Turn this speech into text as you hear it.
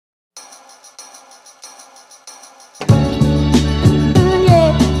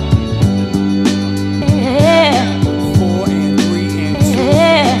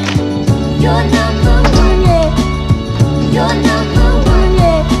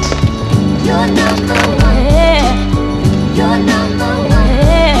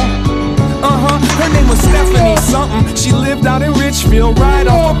Nashville, right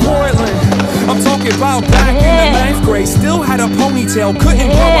off of Portland. I'm talking about back in the 9th grade. Still had a ponytail, couldn't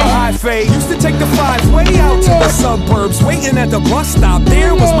grow a high fade. Used to take the 5-way out to the suburbs. Waiting at the bus stop,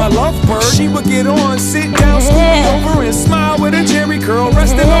 there was my lovebird. She would get on, sit down, scoot me over, and smile with a jerry curl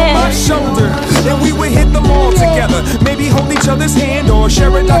resting on my shoulder. And we would hit the mall together, maybe hold each other's hand or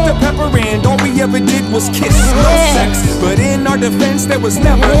share a Dr. Pepper, and all we ever did was kiss. No sex, but in our defense there was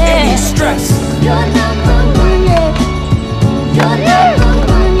never any stress. You're number one. You're number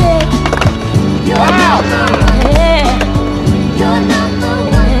one. You're number one. You're number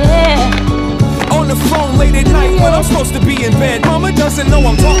one. On the phone late at night when I'm supposed to be in bed, mama doesn't know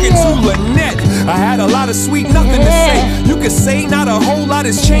I'm talking to Lynette. I had a lot of sweet nothing to say. You could say not a whole lot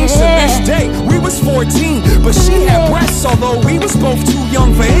has changed to this day. We was 14, but she had breasts, although we was both too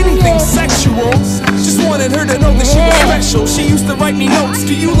young for anything sexual. Just wanted her to know that she was special. She used to write me notes,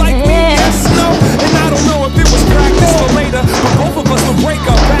 do you like me? Yes, no. And I don't know if it was practice for later, but both of us would break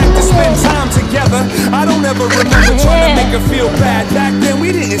up back to spend time together. I don't ever remember trying to make her feel bad. Back then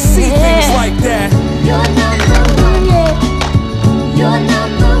we didn't see things like that. You're number one. You're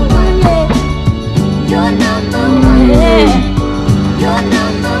number one. You're number one. You're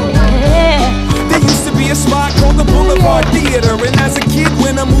number one. There used to be a spot called the Boulevard Theater, and as a kid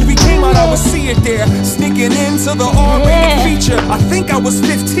when a movie came out I would see it there, sneaking into the R-rated feature. I think I was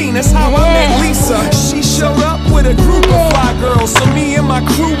 15, that's how I met Lisa. She showed up with a group of fly girls, so me and my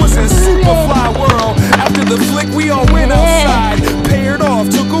crew was in Superfly World. After the flick we all went outside, paired off,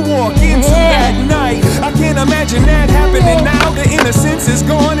 took a walk into that night. I can't imagine that happening now. The innocence is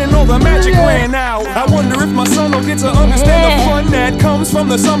gone and all the magic ran out. I wonder if my son will get to understand the fun that comes from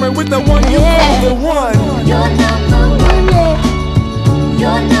the summer with the one you call the one. You're number one.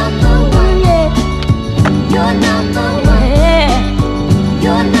 You're number one. You're number one.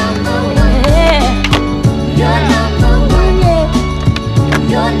 You're number one. You're number one.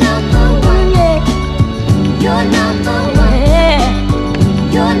 You're number one. You're number one.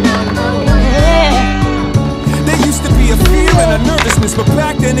 You're number one. There used to be a fear and a nervousness, but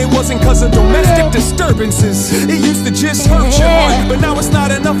back then it wasn't cause of domestic disturbances. It used to just hurt your heart, but now it's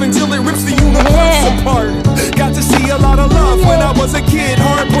not enough until it rips the universe apart. Got to see a lot of love when I was a kid.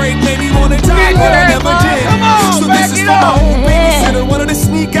 Heartbreak made me wanna die, but I never did. So this is for my old babysitter, wanted to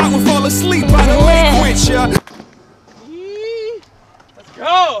sneak out and fall asleep by the lake with ya. Let's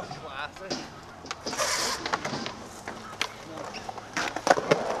go!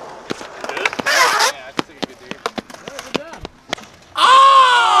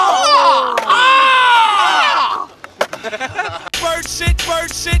 Bird shit,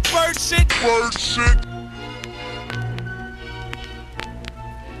 bird shit, bird shit, bird shit.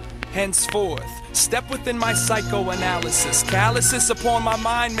 Henceforth, step within my psychoanalysis. Calluses upon my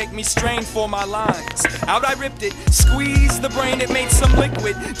mind make me strain for my lines. Out I ripped it, squeezed the brain, it made some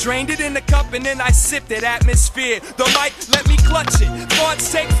liquid. Drained it in the cup and then I sipped it. Atmosphere, the light, let me clutch it.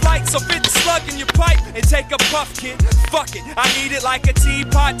 Thoughts take flight, so fit the slug in your pipe and take a puff, kid. Fuck it, I eat it like a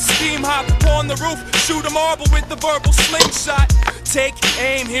teapot. Steam hop upon the roof, shoot a marble with the verbal slingshot. Take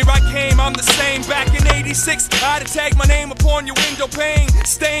aim, here I came, I'm the same. Back in '86, I'd tag my name upon your window pane.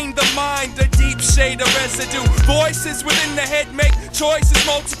 Stain the mind, a deep shade of residue. Voices within the head make choices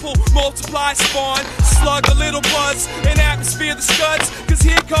multiple. Multiply, spawn, slug a little buzz. In atmosphere the scuds, cause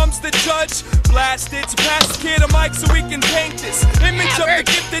here comes the judge. Blasted to pass the kid a mic so we can paint this image of the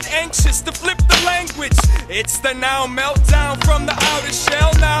gifted anxious to flip the language. It's the now meltdown from the outer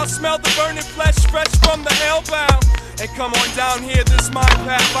shell. Now smell the burning flesh fresh from the hellbound. And come on down here, this my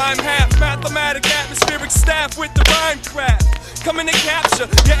path. I'm half mathematic, atmospheric staff with the rhyme craft. Coming to capture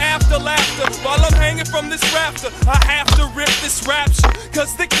your after laughter while I'm hanging from this rafter. I have to rip this rapture,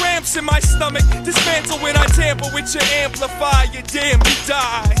 cause the cramps in my stomach dismantle when I tamper with your amplifier. Damn, you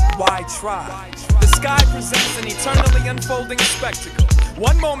die. Why try? The sky presents an eternally unfolding spectacle.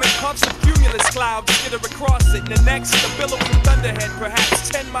 One moment puffs of cumulus clouds skitter across it, and the next a billowing thunderhead, perhaps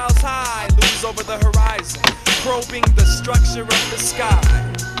 10 miles high, looms over the horizon, probing the structure of the sky.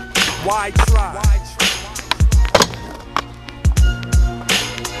 Why try?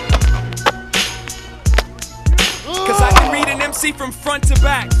 Cause I can read an MC from front to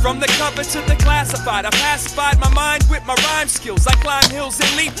back, from the cover to the classified. I pacified my mind with my rhyme skills. I climb hills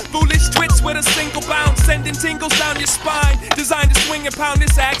and leap foolish twits with a single bound, sending tingles down your spine. Designed to swing and pound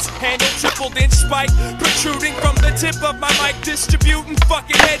this axe, handle triple-inch spike protruding from the tip of my mic, distributing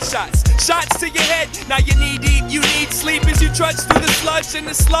fucking headshots. Shots to your head, now you need eat, you need sleep as you trudge through the sludge and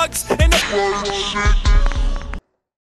the slugs and the